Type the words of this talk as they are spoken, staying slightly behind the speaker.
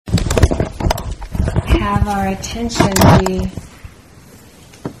have our attention be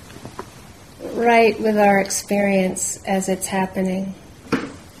right with our experience as it's happening,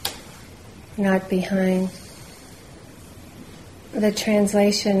 not behind. The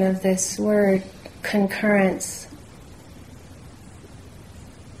translation of this word, concurrence,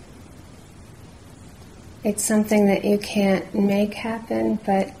 it's something that you can't make happen,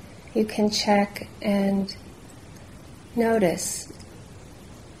 but you can check and notice.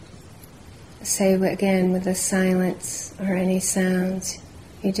 Say again with the silence or any sounds,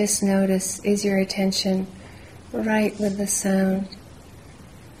 you just notice, is your attention right with the sound,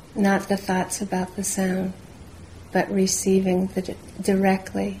 not the thoughts about the sound, but receiving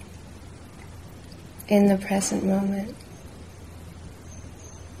directly in the present moment.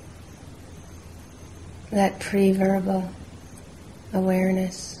 That pre-verbal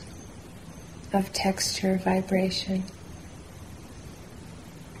awareness of texture, vibration.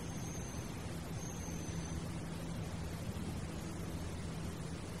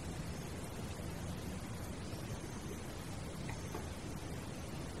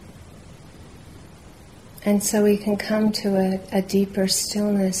 And so we can come to a deeper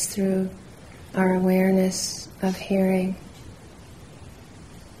stillness through our awareness of hearing,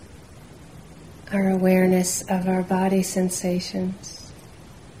 our awareness of our body sensations.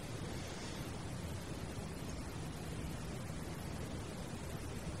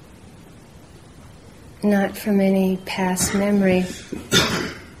 Not from any past memory,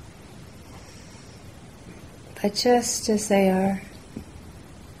 but just as they are.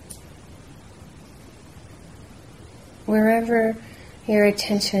 Wherever your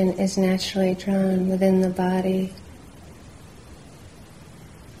attention is naturally drawn within the body,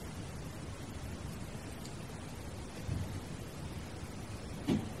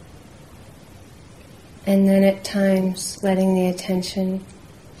 and then at times letting the attention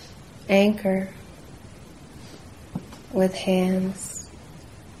anchor with hands,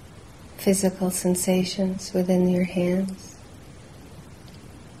 physical sensations within your hands.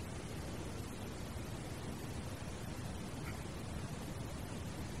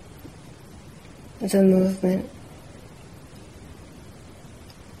 The movement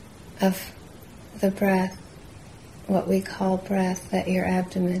of the breath, what we call breath, at your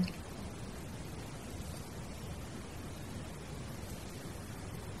abdomen.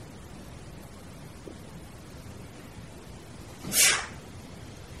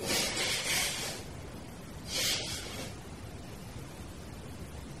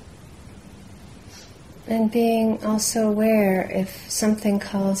 And being also aware if something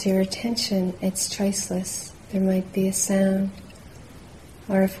calls your attention, it's choiceless. There might be a sound,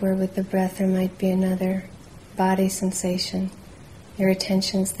 or if we're with the breath, there might be another body sensation. Your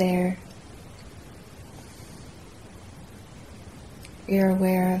attention's there. You're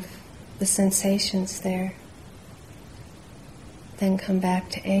aware of the sensations there. Then come back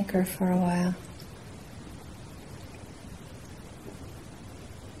to anchor for a while.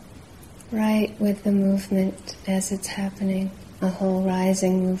 Right with the movement as it's happening, a whole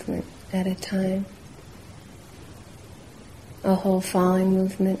rising movement at a time, a whole falling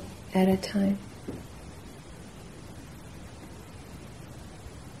movement at a time.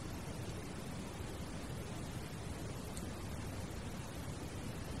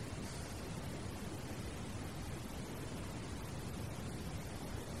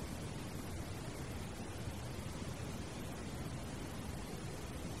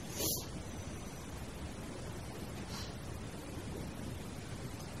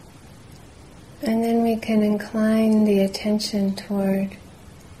 And then we can incline the attention toward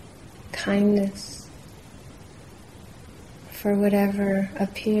kindness for whatever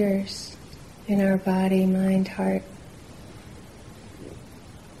appears in our body, mind, heart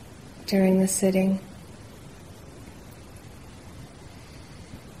during the sitting.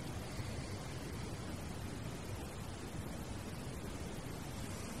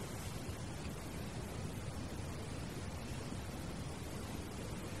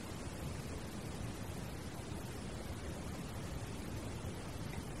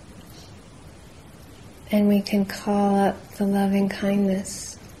 And we can call up the loving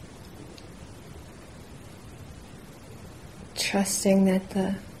kindness, trusting that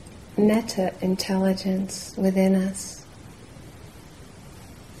the metta intelligence within us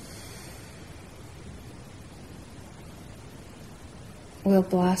will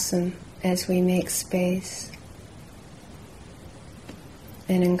blossom as we make space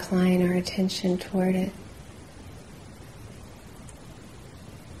and incline our attention toward it.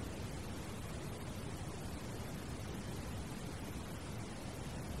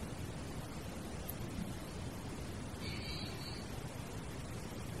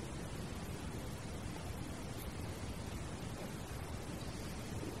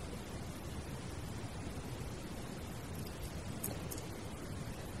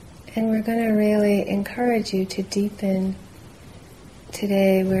 And we're going to really encourage you to deepen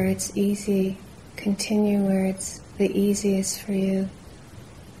today where it's easy, continue where it's the easiest for you.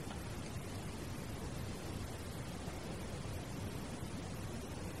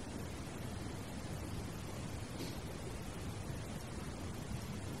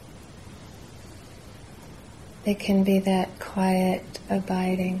 It can be that quiet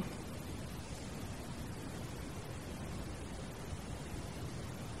abiding.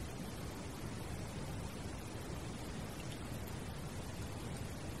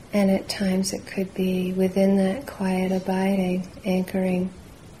 And at times it could be within that quiet abiding, anchoring,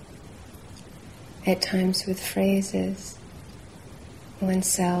 at times with phrases,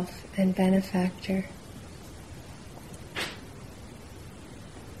 oneself and benefactor.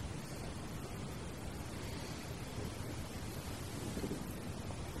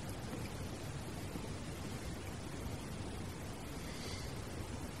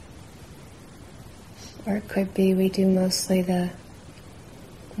 Or it could be we do mostly the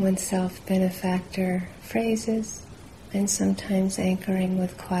oneself benefactor phrases and sometimes anchoring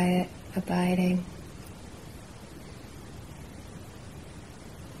with quiet abiding.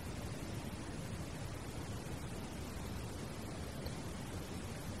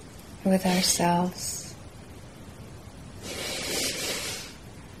 With ourselves.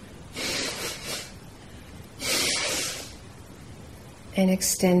 And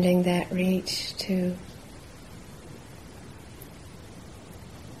extending that reach to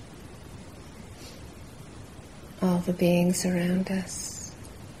all the beings around us.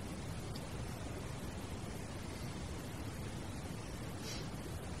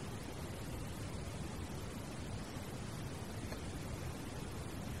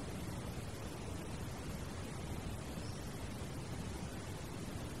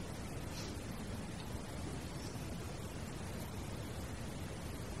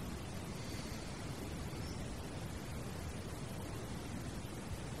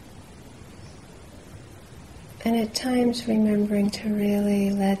 And at times remembering to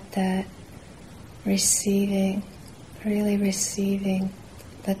really let that receiving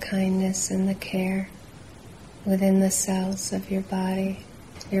the kindness and the care within the cells of your body,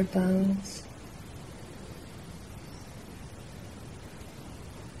 your bones.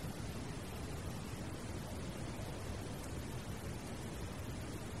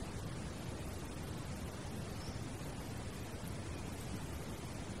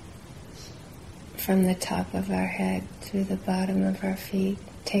 From the top of our head through the bottom of our feet,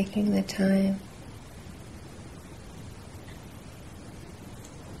 taking the time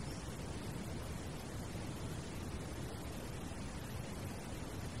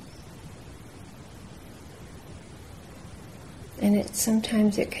and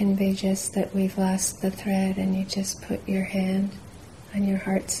sometimes it can be just that we've lost the thread and you just put your hand on your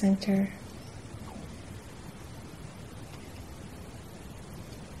heart center.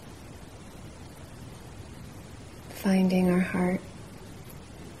 Finding our heart.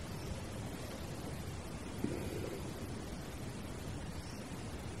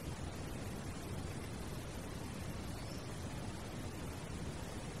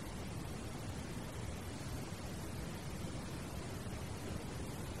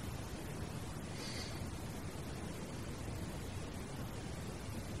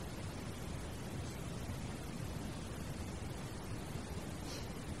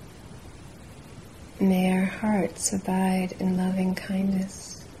 May our hearts abide in loving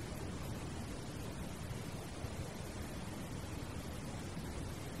kindness.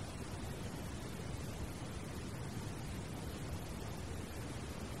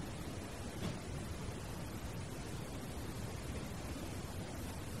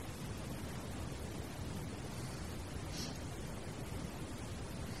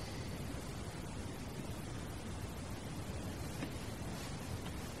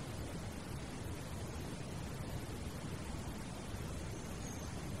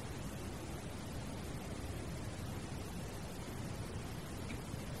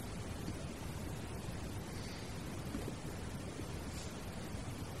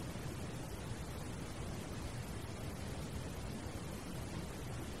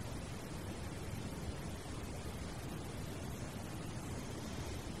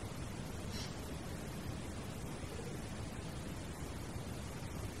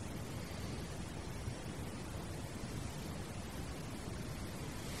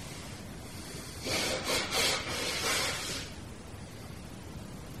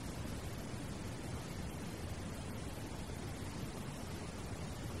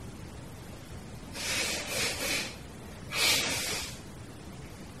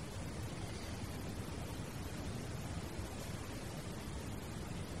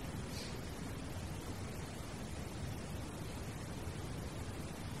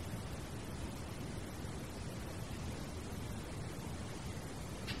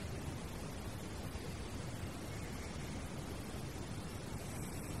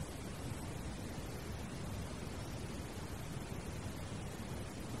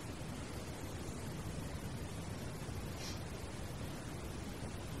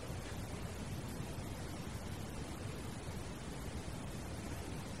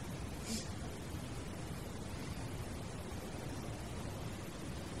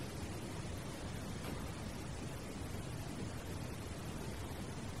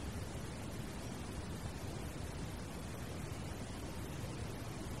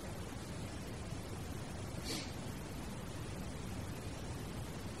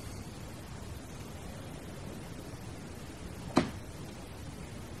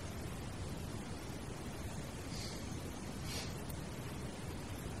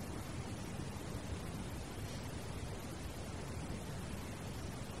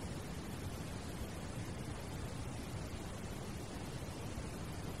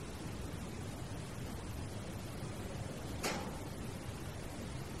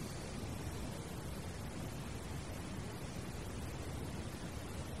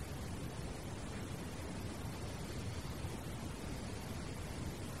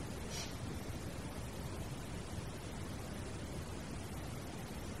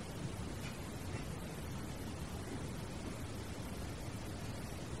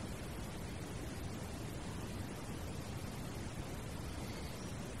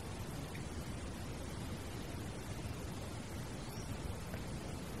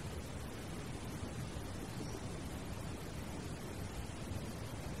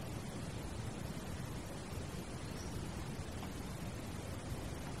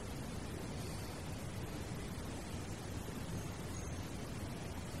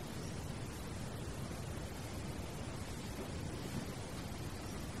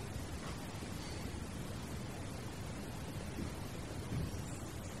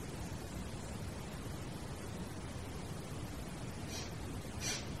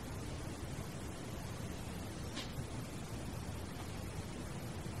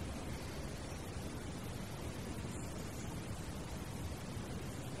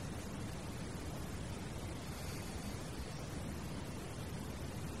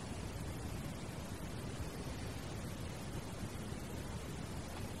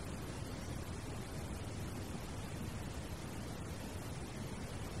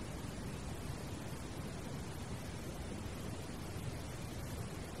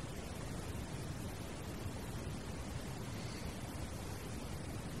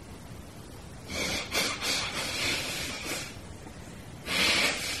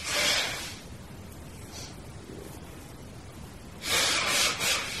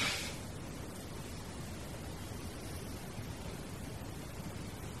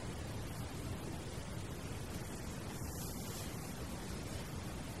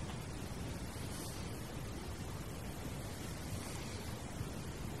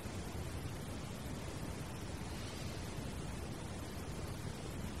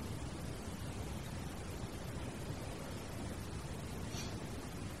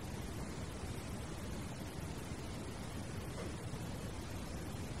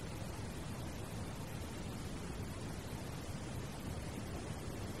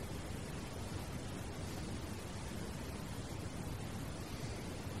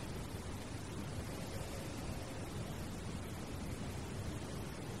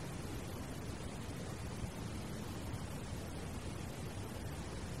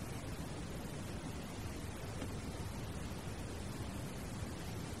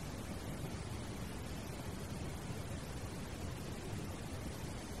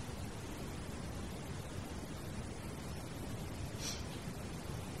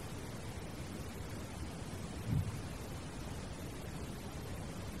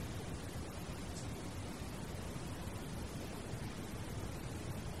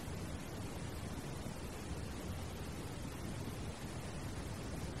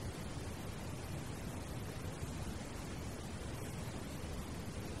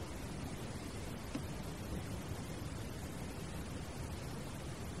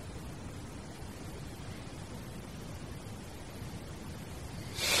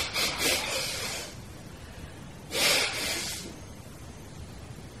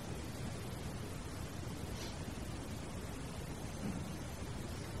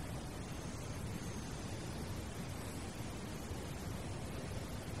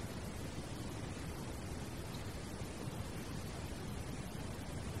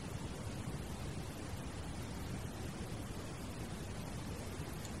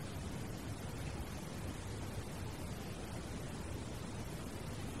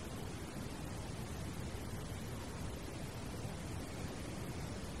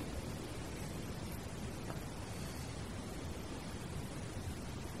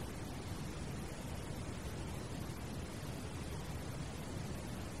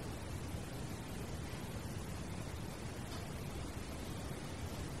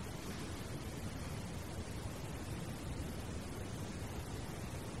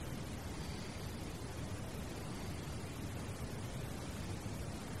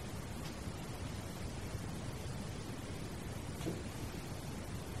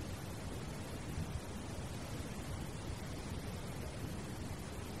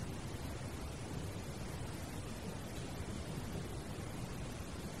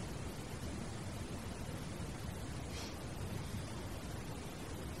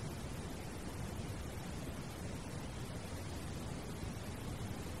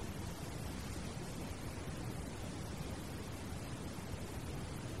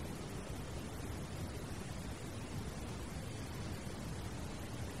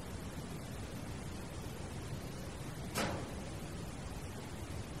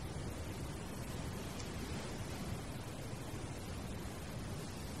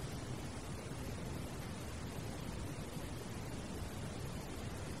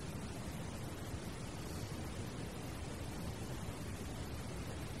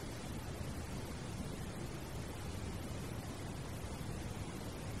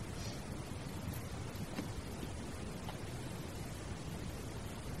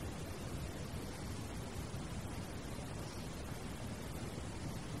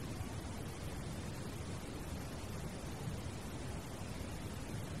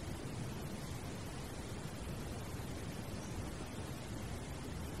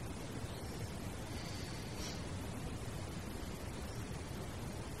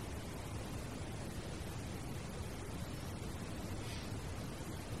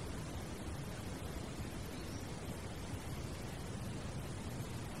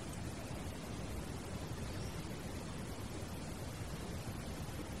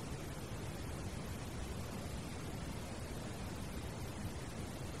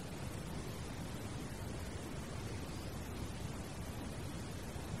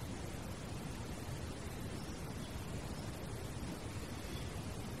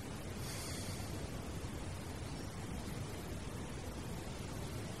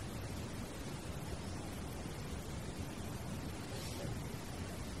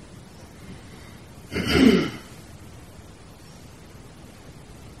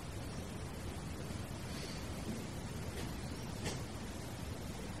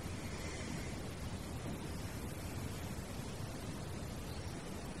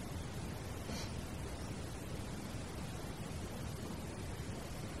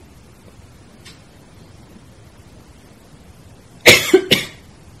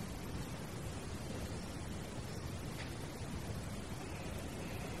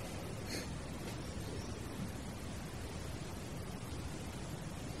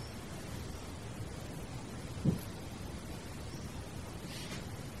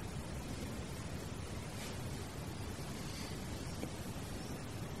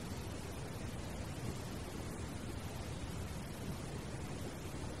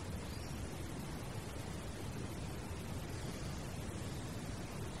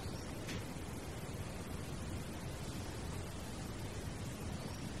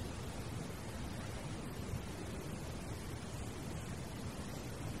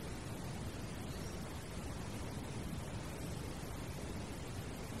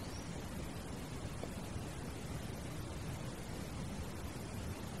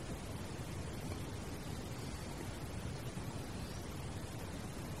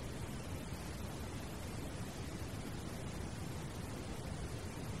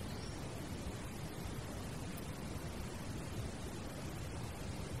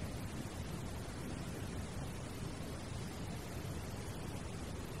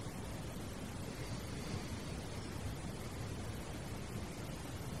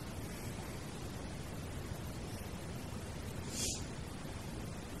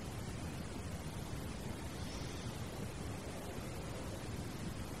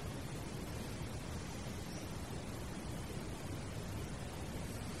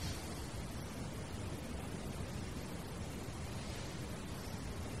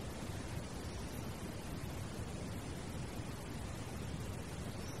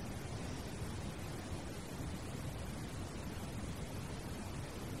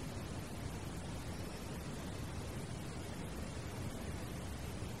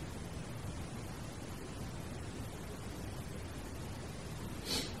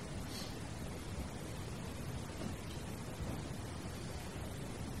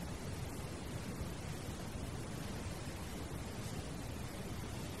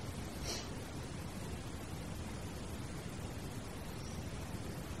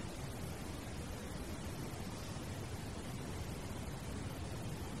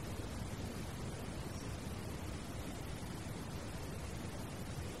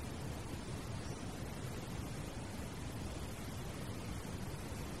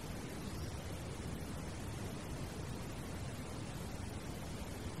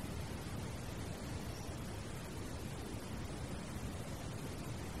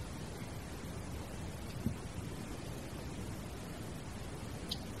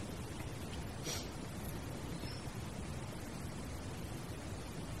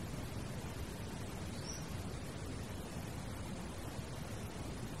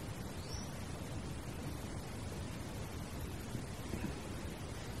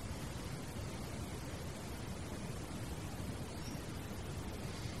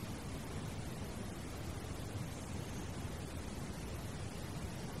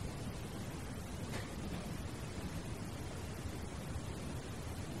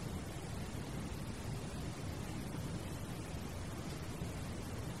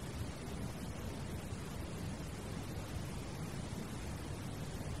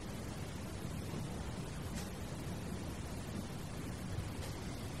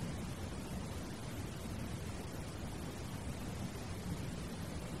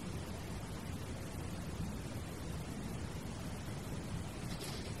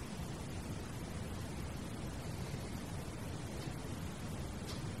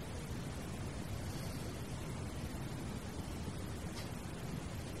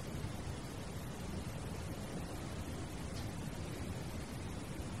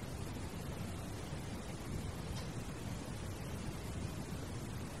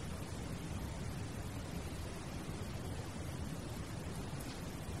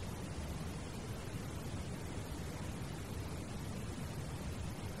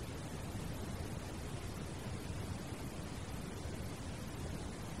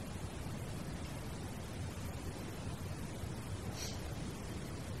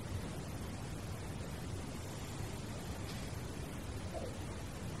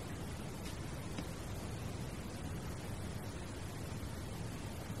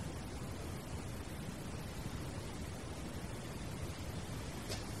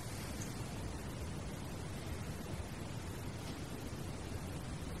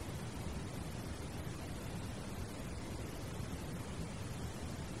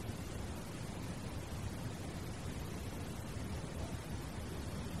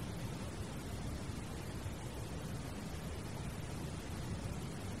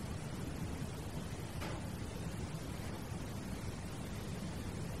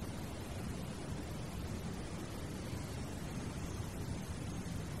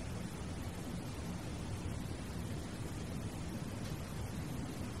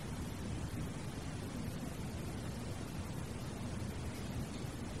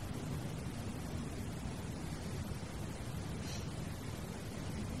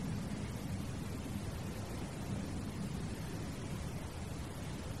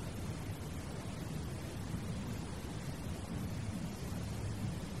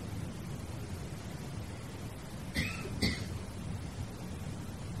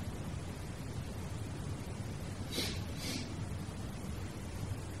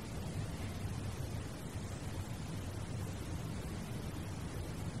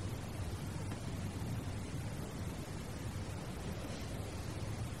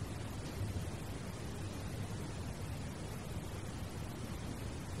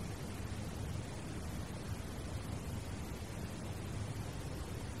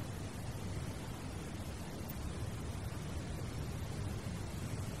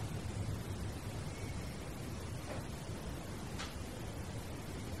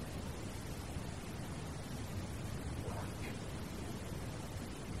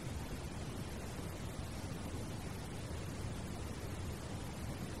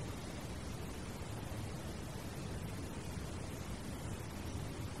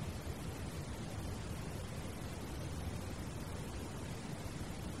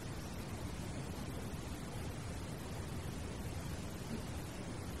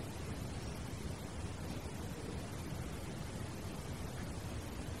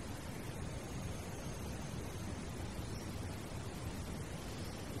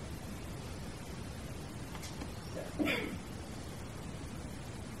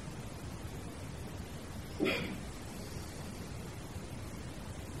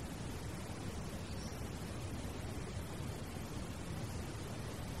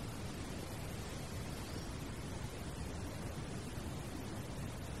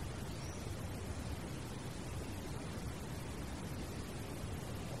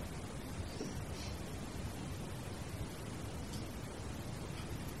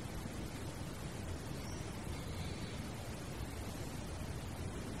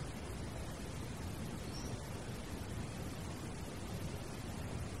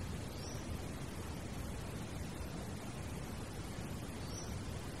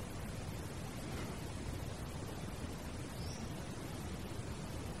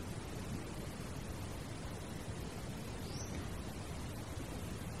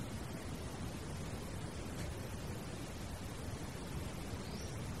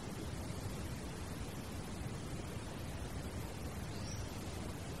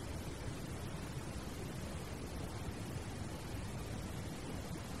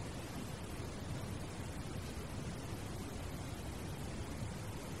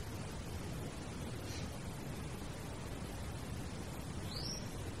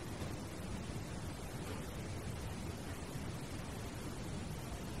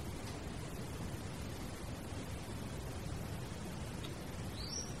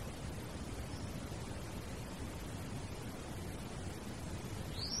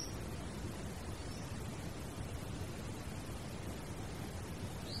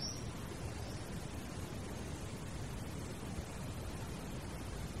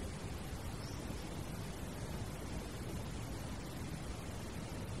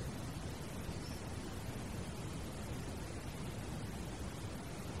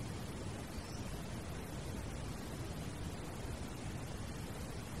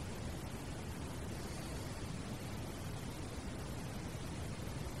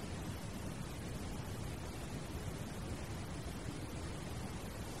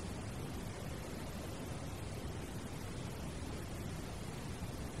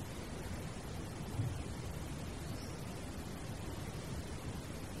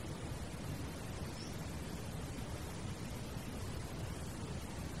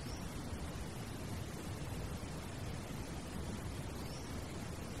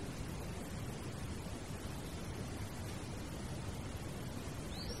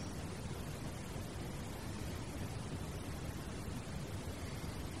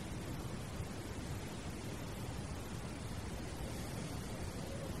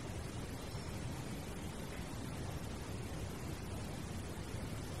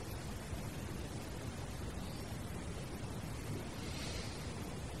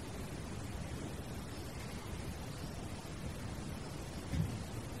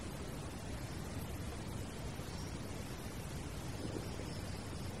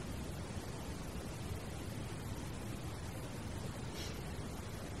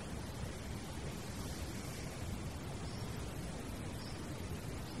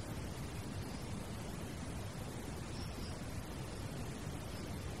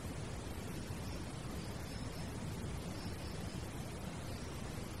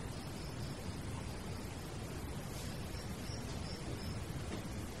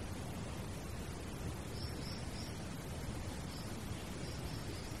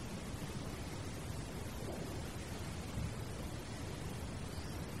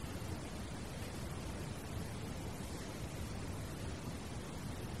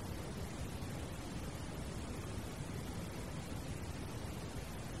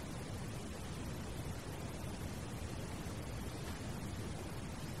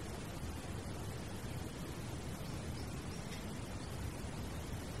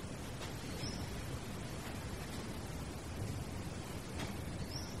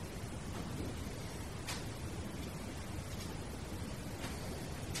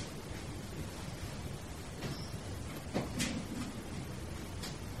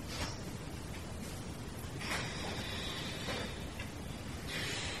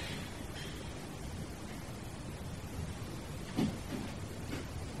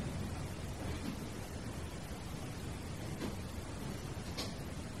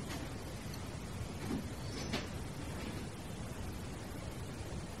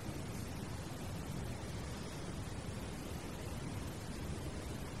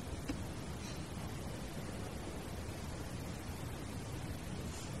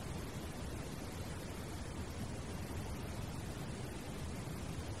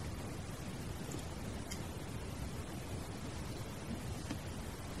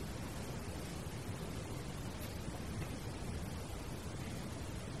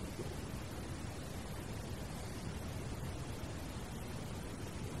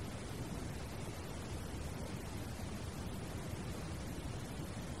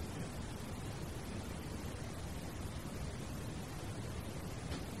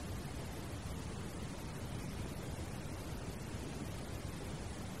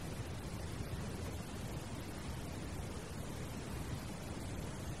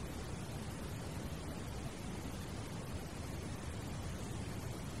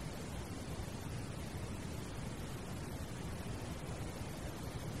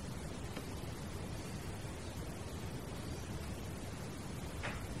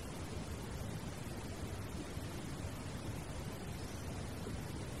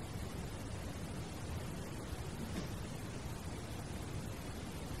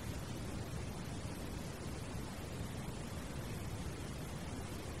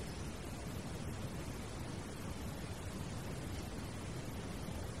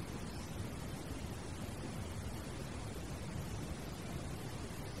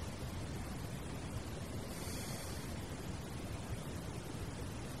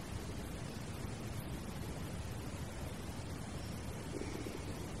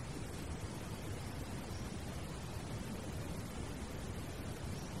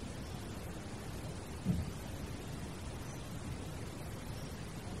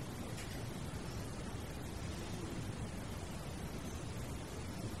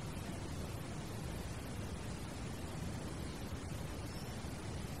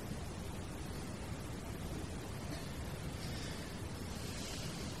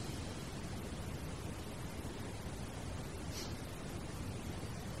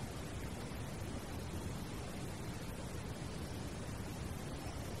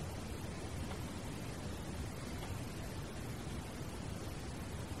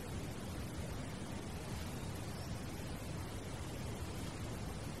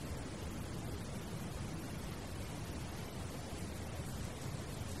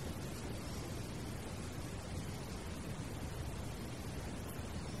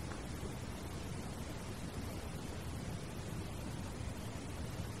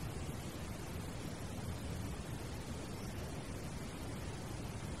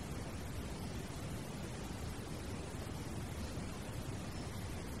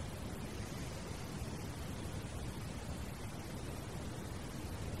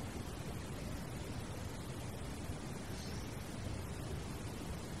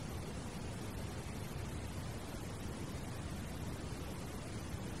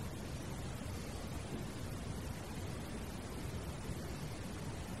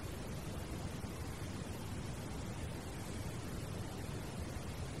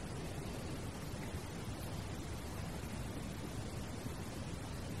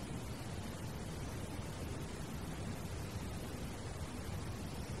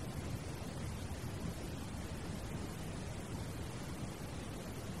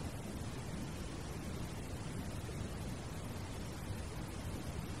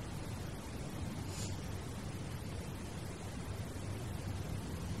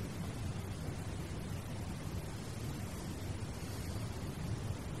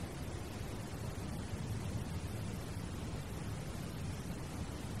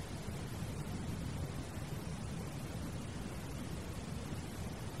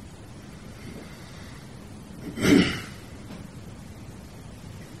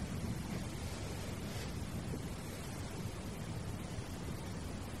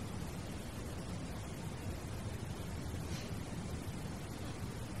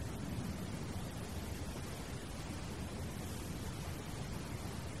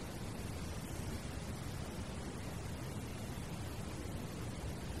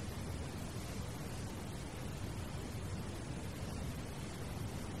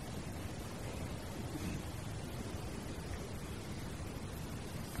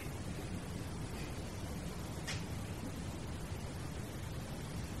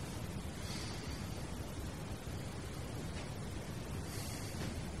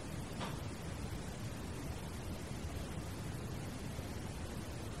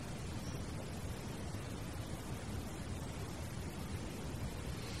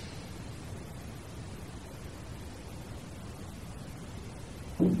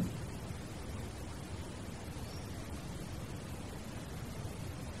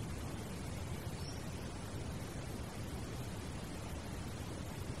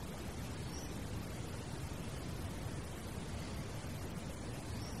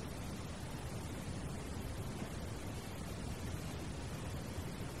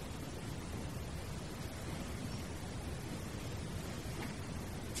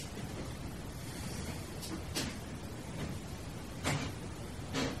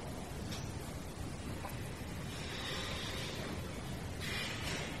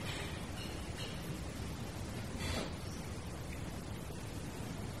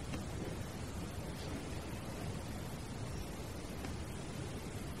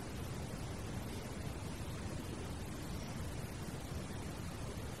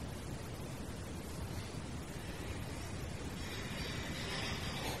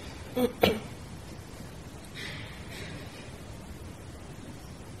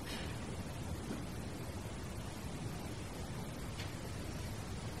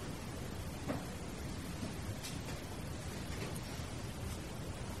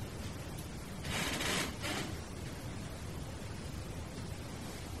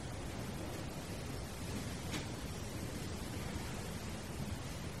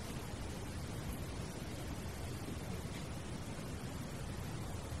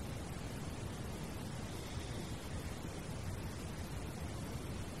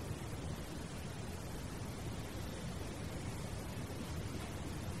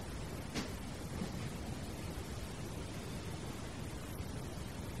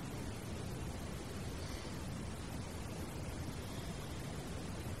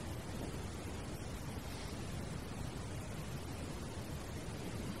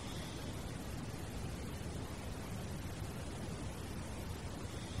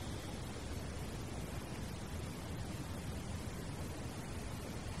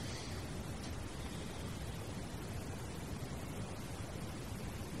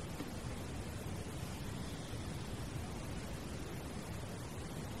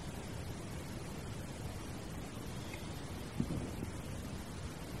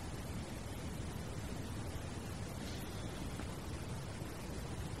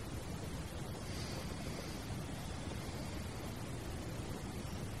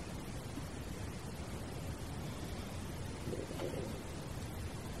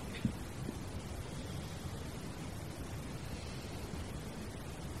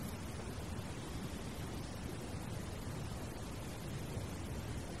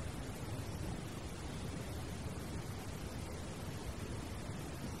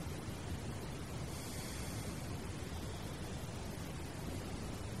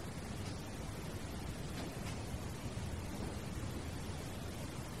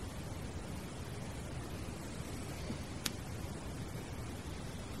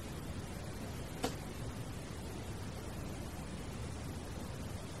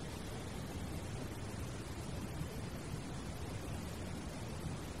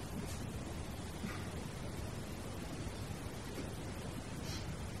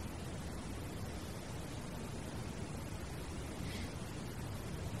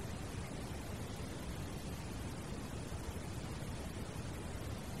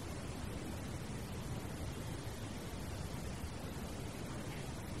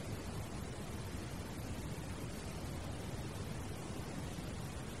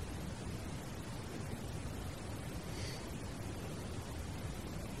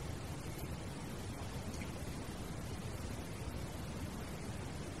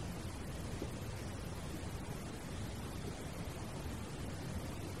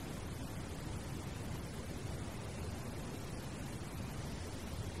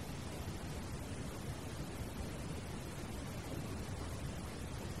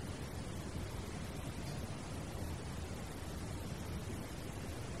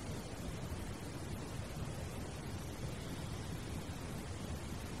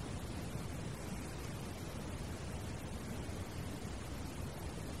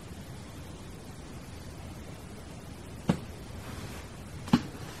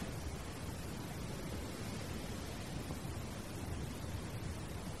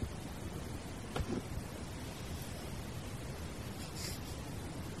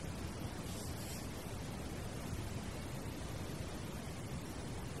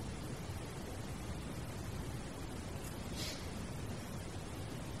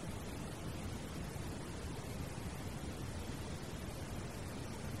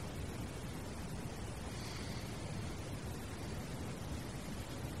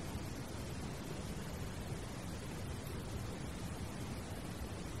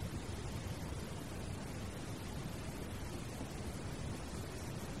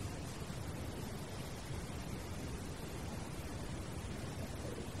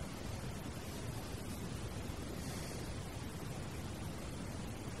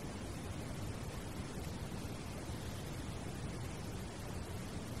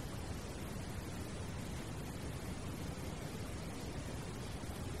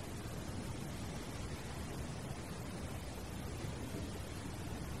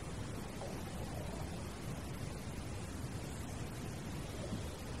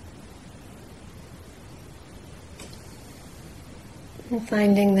 And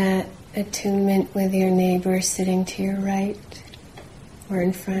finding that attunement with your neighbor sitting to your right, or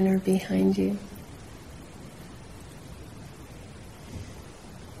in front or behind you.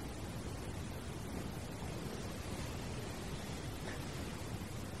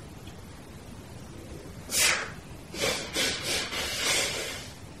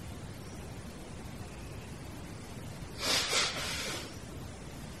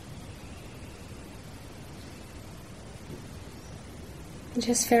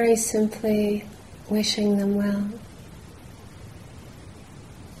 Just very simply wishing them well.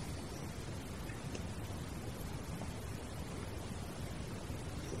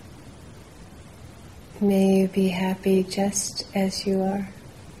 May you be happy just as you are.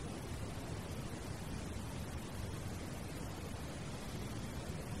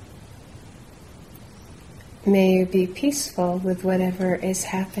 May you be peaceful with whatever is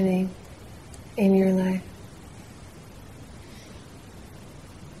happening in your life.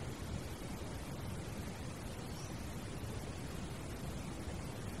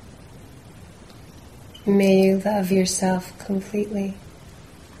 May you love yourself completely.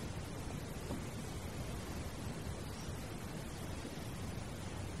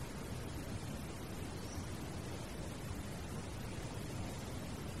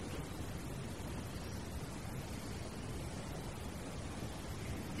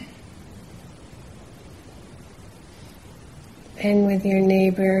 And with your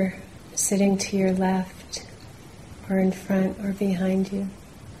neighbor sitting to your left, or in front or behind you.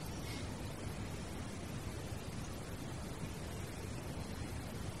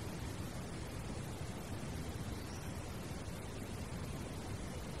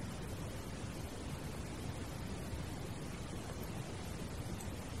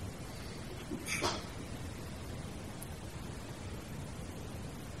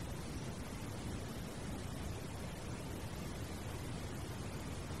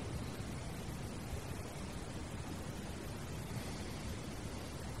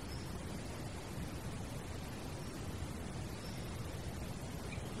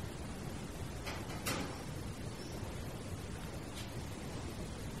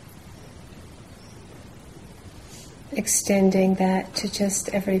 Extending that to just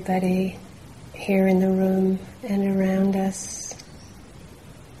everybody here in the room and around us,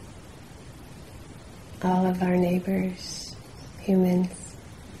 all of our neighbors, humans,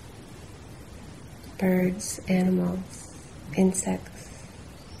 birds, animals, insects.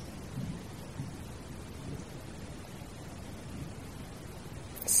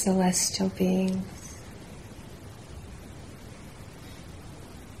 Celestial beings.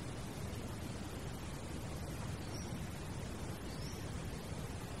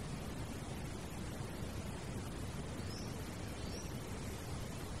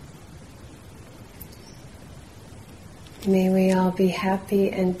 May we all be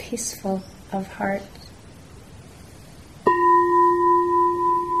happy and peaceful of heart.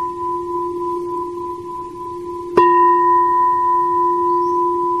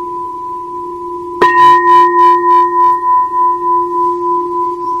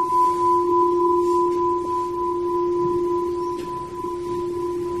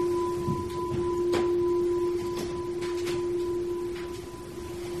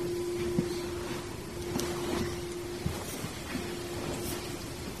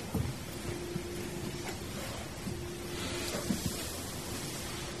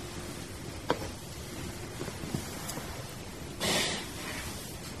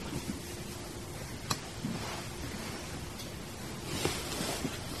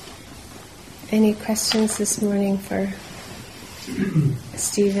 Any questions this morning for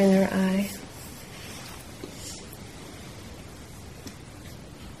Stephen or I?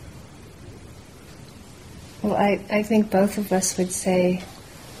 Well, I think both of us would say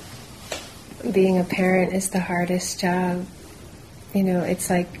being a parent is the hardest job. You know, it's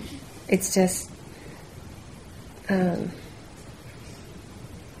like, it's just, you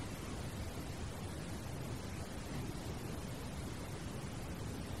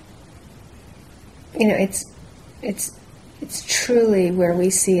know, it's truly where we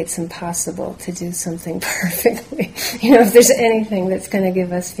see it's impossible to do something perfectly. You know, if there's anything that's going to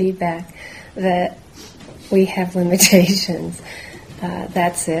give us feedback that we have limitations,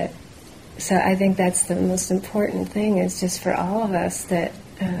 that's it. So I think that's the most important thing, is just for all of us that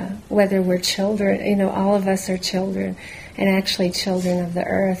whether we're children, you know, all of us are children, and actually children of the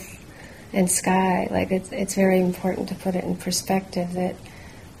earth and sky. Like it's very important to put it in perspective that,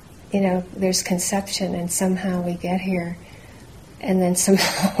 you know, there's conception and somehow we get here, and then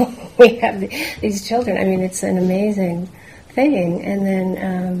somehow we have these children. I mean, it's an amazing thing. And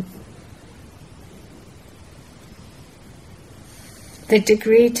then the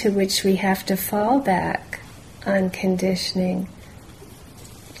degree to which we have to fall back on conditioning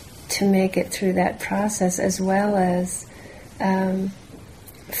to make it through that process, as well as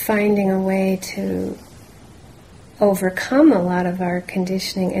finding a way to overcome a lot of our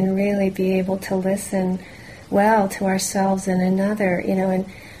conditioning and really be able to listen well to ourselves and another, and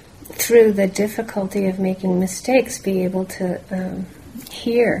through the difficulty of making mistakes, be able to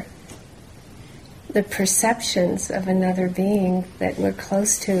hear the perceptions of another being that we're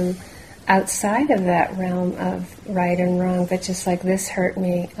close to outside of that realm of right and wrong, but just like, this hurt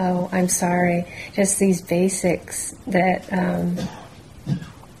me, oh, I'm sorry, just these basics that,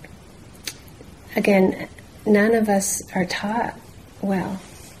 again, none of us are taught well.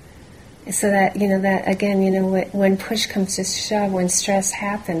 So that, that again, when push comes to shove, when stress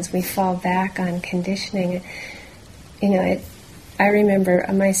happens, we fall back on conditioning. I remember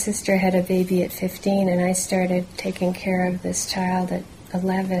my sister had a baby at 15, and I started taking care of this child at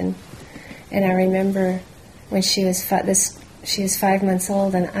 11. And I remember when she was 5 months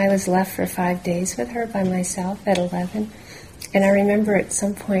old, and I was left for 5 days with her by myself at 11. And I remember at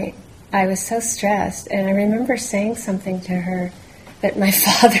some point I was so stressed, and I remember saying something to her that my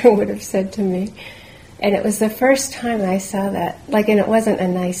father would have said to me. And it was the first time I saw that, and it wasn't a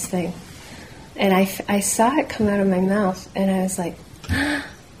nice thing. And I saw it come out of my mouth, and I was like,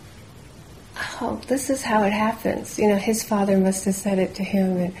 oh, this is how it happens. His father must have said it to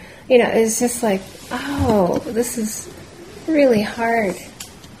him. And, it was just like, oh, this is really hard.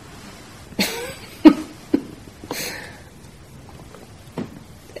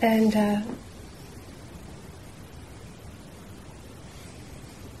 And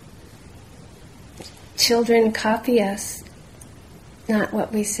children copy us, not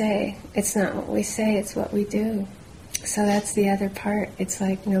what we say. It's not what we say, it's what we do. So that's the other part. It's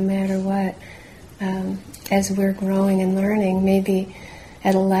like, no matter what, as we're growing and learning, maybe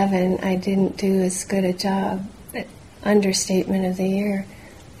at 11 I didn't do as good a job, understatement of the year,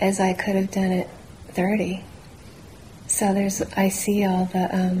 as I could have done at 30. So I see all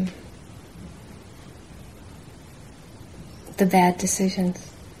the bad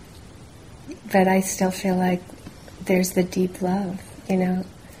decisions, but I still feel like there's the deep love,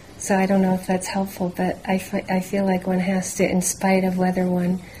 So I don't know if that's helpful, but I feel like one has to, in spite of whether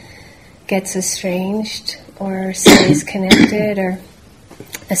one gets estranged or stays connected or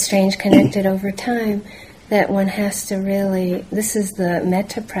estranged connected over time, that one has to really, this is the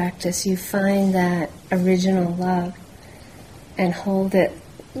metta practice, you find that original love and hold it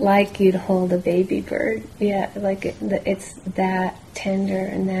like you'd hold a baby bird. Yeah, like it's that tender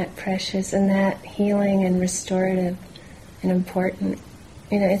and that precious and that healing and restorative and important.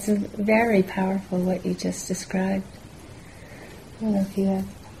 It's very powerful what you just described. I don't know if you have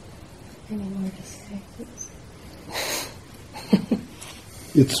any more to say.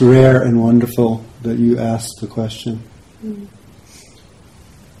 It's rare and wonderful that you asked the question. And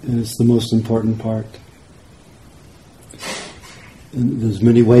it's the most important part. And there's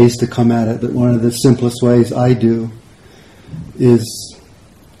many ways to come at it, but one of the simplest ways I do is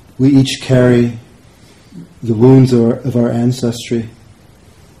we each carry the wounds of our ancestry,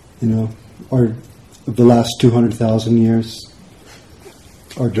 of the last 200,000 years,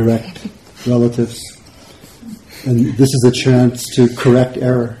 our direct relatives. And this is a chance to correct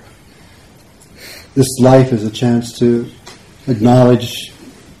error. This life is a chance to acknowledge,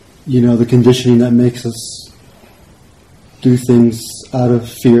 the conditioning that makes us do things out of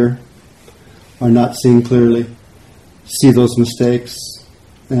fear or not seeing clearly, see those mistakes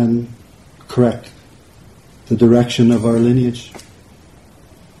and correct the direction of our lineage.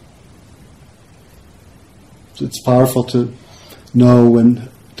 So it's powerful to know when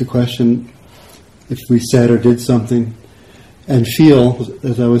to question if we said or did something, and feel,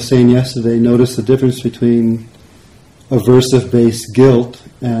 as I was saying yesterday, notice the difference between aversive-based guilt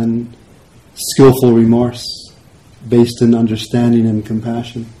and skillful remorse based in understanding and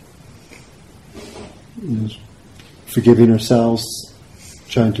compassion. Forgiving ourselves,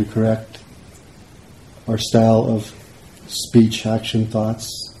 trying to correct our style of speech, action,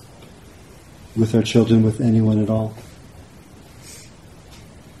 thoughts with our children, with anyone at all.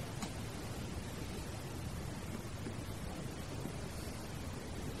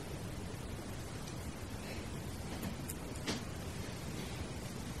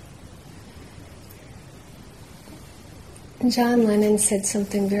 John Lennon said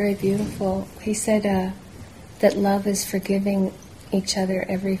something very beautiful. He said that love is forgiving each other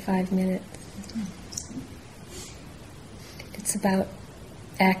every 5 minutes. It's about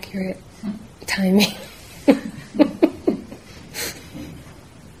accurate timing. And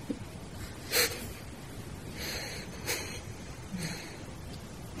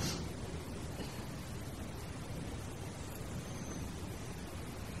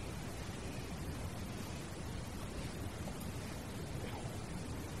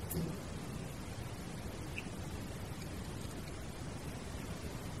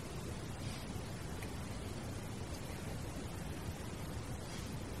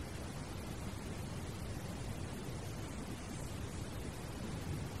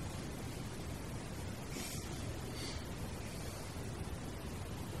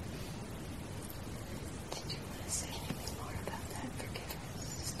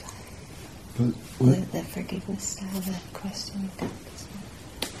The forgiveness style, that question you got this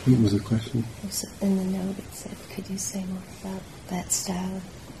one. What was the question? In the note it said, could you say more about that style of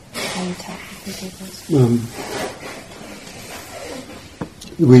how you talk of forgiveness?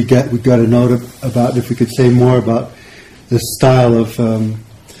 We got a note about if we could say more about this style of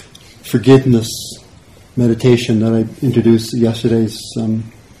forgiveness meditation that I introduced yesterday's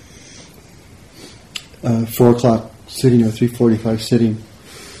 4 o'clock sitting or 3:45 sitting.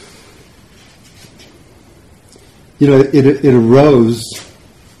 It arose.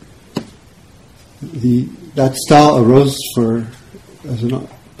 That style arose as an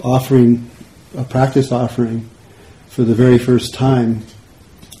offering, a practice offering, for the very first time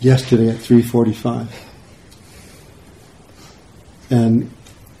yesterday at 3:45, and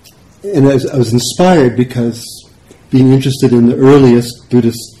I was inspired because being interested in the earliest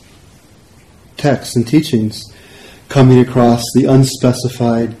Buddhist texts and teachings, coming across the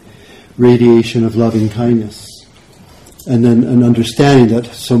unspecified radiation of loving kindness. And then an understanding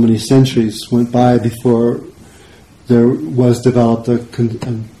that so many centuries went by before there was developed a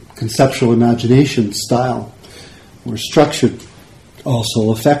conceptual imagination style, or structured,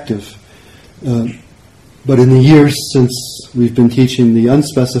 also effective. But in the years since we've been teaching the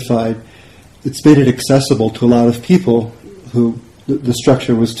unspecified, it's made it accessible to a lot of people who the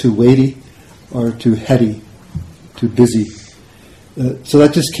structure was too weighty or too heady, too busy. So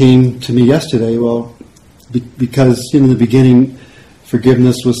that just came to me yesterday. Well, because in the beginning,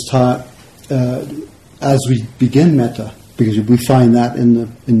 forgiveness was taught as we begin metta, because we find that in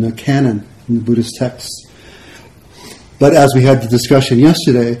the canon, in the Buddhist texts. But as we had the discussion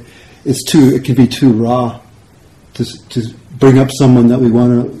yesterday, it can be too raw to bring up someone that we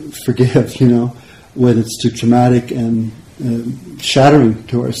want to forgive, when it's too traumatic and shattering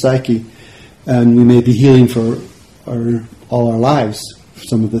to our psyche, and we may be healing for all our lives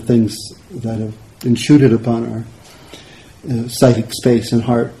some of the things that have intruded upon our psychic space and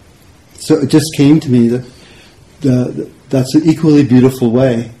heart. So it just came to me that that's an equally beautiful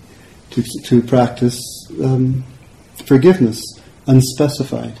way to practice forgiveness,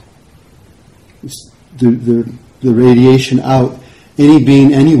 unspecified. It's the radiation out, any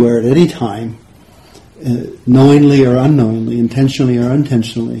being anywhere at any time, knowingly or unknowingly, intentionally or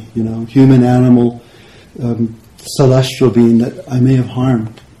unintentionally, human, animal, celestial being that I may have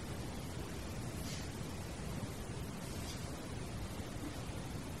harmed.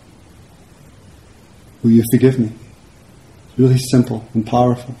 Will you forgive me? It's really simple and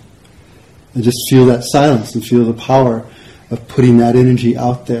powerful. And just feel that silence and feel the power of putting that energy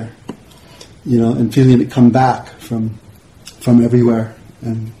out there, and feeling it come back from everywhere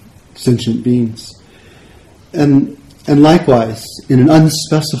and sentient beings. And likewise, in an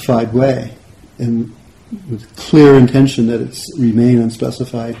unspecified way, and with clear intention that it's remain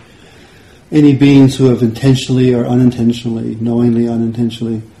unspecified, any beings who have intentionally or unintentionally, knowingly,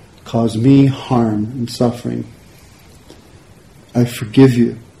 unintentionally, caused me harm and suffering, I forgive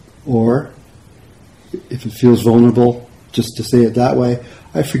you. Or, if it feels vulnerable, just to say it that way,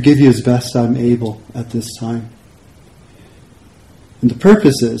 I forgive you as best I'm able at this time. And the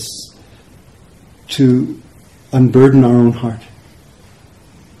purpose is to unburden our own heart.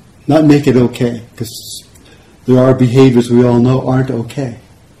 Not make it okay, because there are behaviors we all know aren't okay,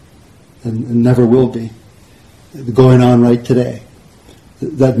 and never will be, going on right today,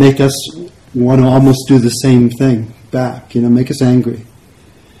 that make us want to almost do the same thing back, make us angry.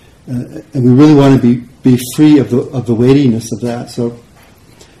 And we really want to be free of the weightiness of that. So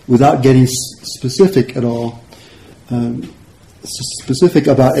without getting specific at all, specific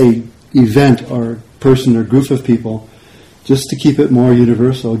about a event or person or group of people, just to keep it more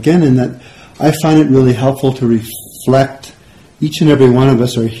universal. Again, in that I find it really helpful to reflect. Each and every one of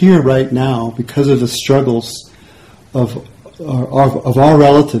us are here right now because of the struggles of our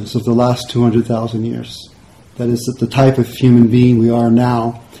relatives of the last 200,000 years. That is, that the type of human being we are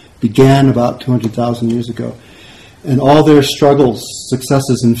now began about 200,000 years ago. And all their struggles,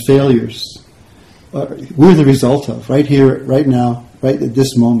 successes, and failures, we're the result of, right here, right now, right at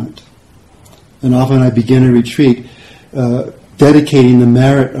this moment. And often I begin a retreat dedicating the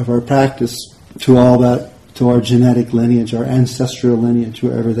merit of our practice to all that, to our genetic lineage, our ancestral lineage,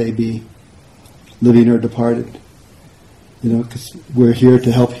 wherever they be, living or departed. Because we're here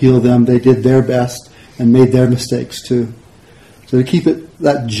to help heal them. They did their best and made their mistakes too. So to keep it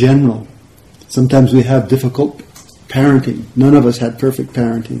that general. Sometimes we have difficult parenting. None of us had perfect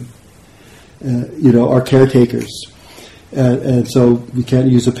parenting. Our caretakers. And so we can't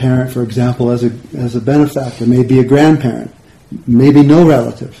use a parent, for example, as a benefactor. Maybe a grandparent. Maybe no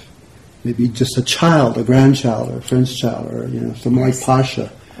relative. Maybe just a child, a grandchild, or a friend's child, or someone like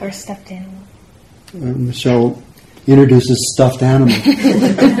Pasha. Or a stuffed animal. Michele introduces stuffed animals.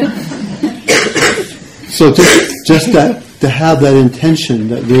 So just to have that intention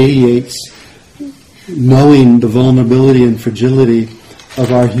that radiates, knowing the vulnerability and fragility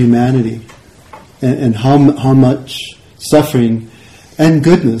of our humanity, and how much suffering and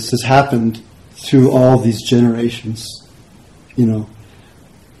goodness has happened through all these generations. You know,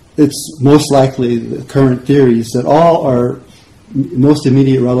 it's most likely the current theories that all our most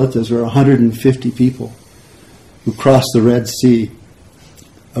immediate relatives are 150 people who crossed the Red Sea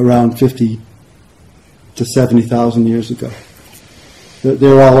around 50 to 70,000 years ago.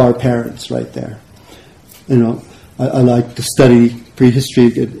 They're all our parents right there. You know, I like to study prehistory.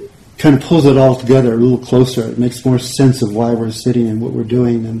 It kind of pulls it all together a little closer. It makes more sense of why we're sitting and what we're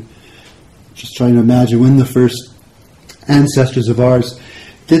doing, and just trying to imagine when the first ancestors of ours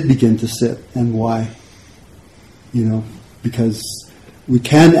did begin to sit and why. You know, because we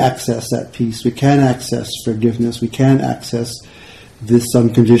can access that peace, we can access forgiveness, we can access this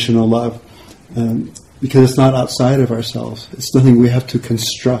unconditional love, because it's not outside of ourselves. It's nothing we have to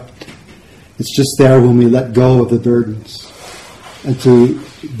construct. It's just there when we let go of the burdens. And to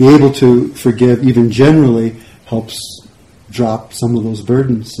be able to forgive, even generally, helps drop some of those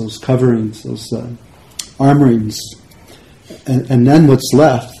burdens, those coverings, those armorings. And then what's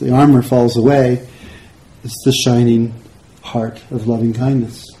left, the armor falls away, is the shining heart of loving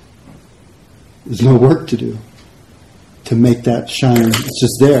kindness. There's no work to do to make that shine. It's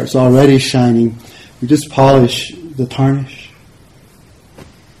just there. It's already shining. We just polish the tarnish.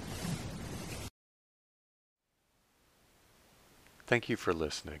 Thank you for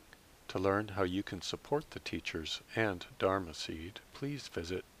listening. To learn how you can support the teachers and Dharma Seed, please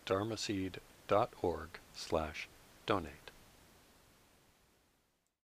visit dharmaseed.org/donate.